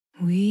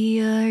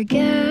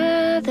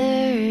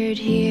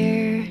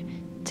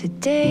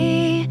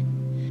day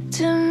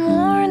to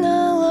mourn the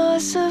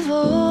loss of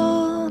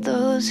all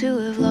those who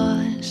have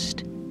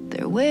lost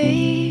their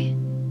way,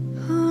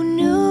 who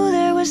knew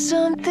there was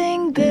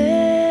something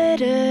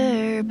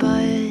better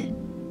but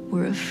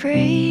were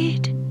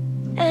afraid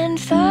and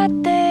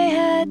thought they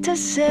had to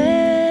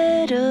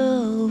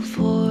settle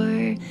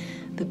for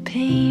the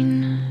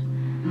pain.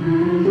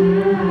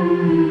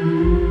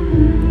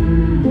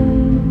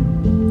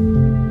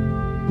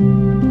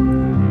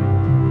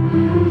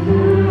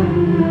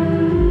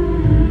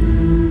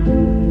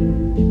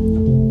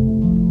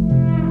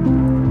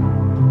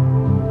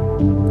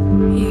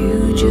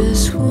 You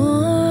just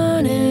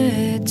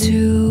wanted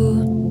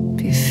to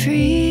be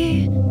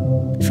free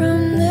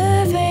from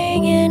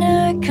living in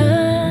a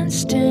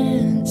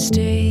constant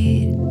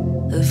state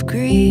of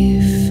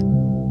grief,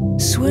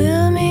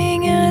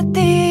 swimming at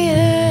the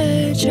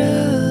edge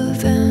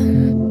of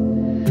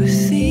empathy.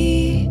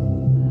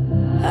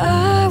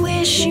 I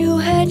wish you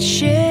had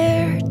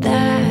shared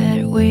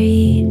that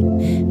weight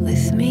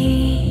with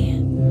me.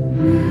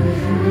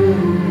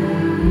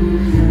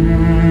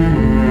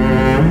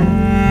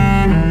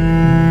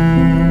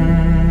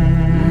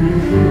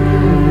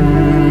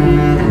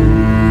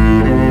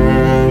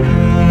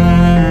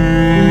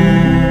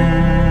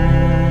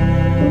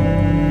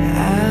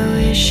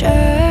 Wish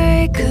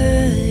I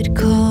could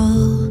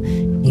call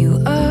you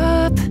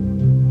up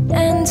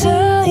and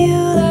tell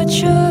you that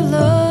you're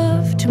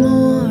loved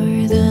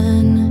more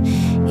than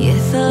you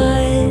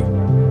thought,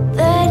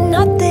 that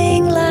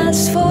nothing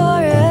lasts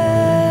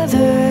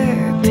forever,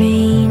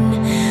 pain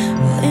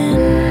will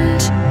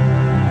end,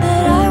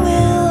 that I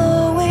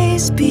will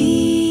always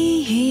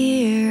be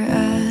here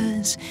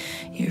as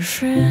your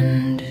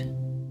friend.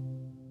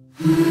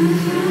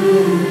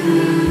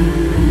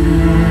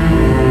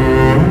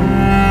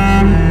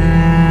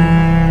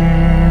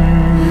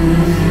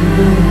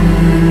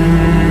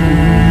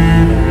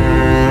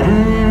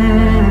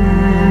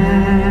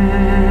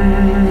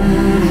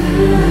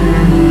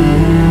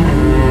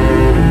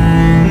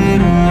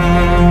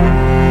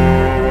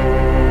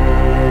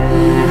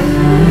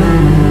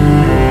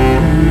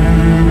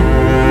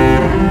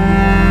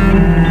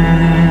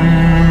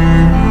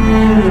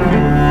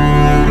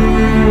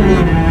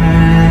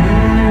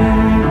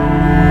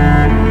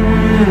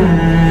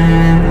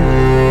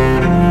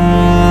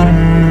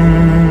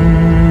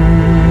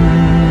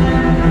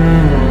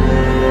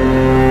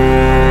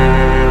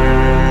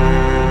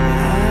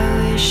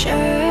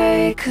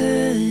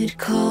 Could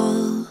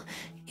call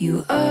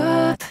you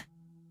up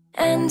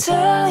and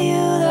tell you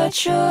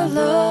that you're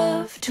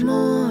loved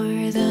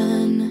more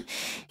than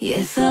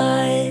you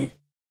thought,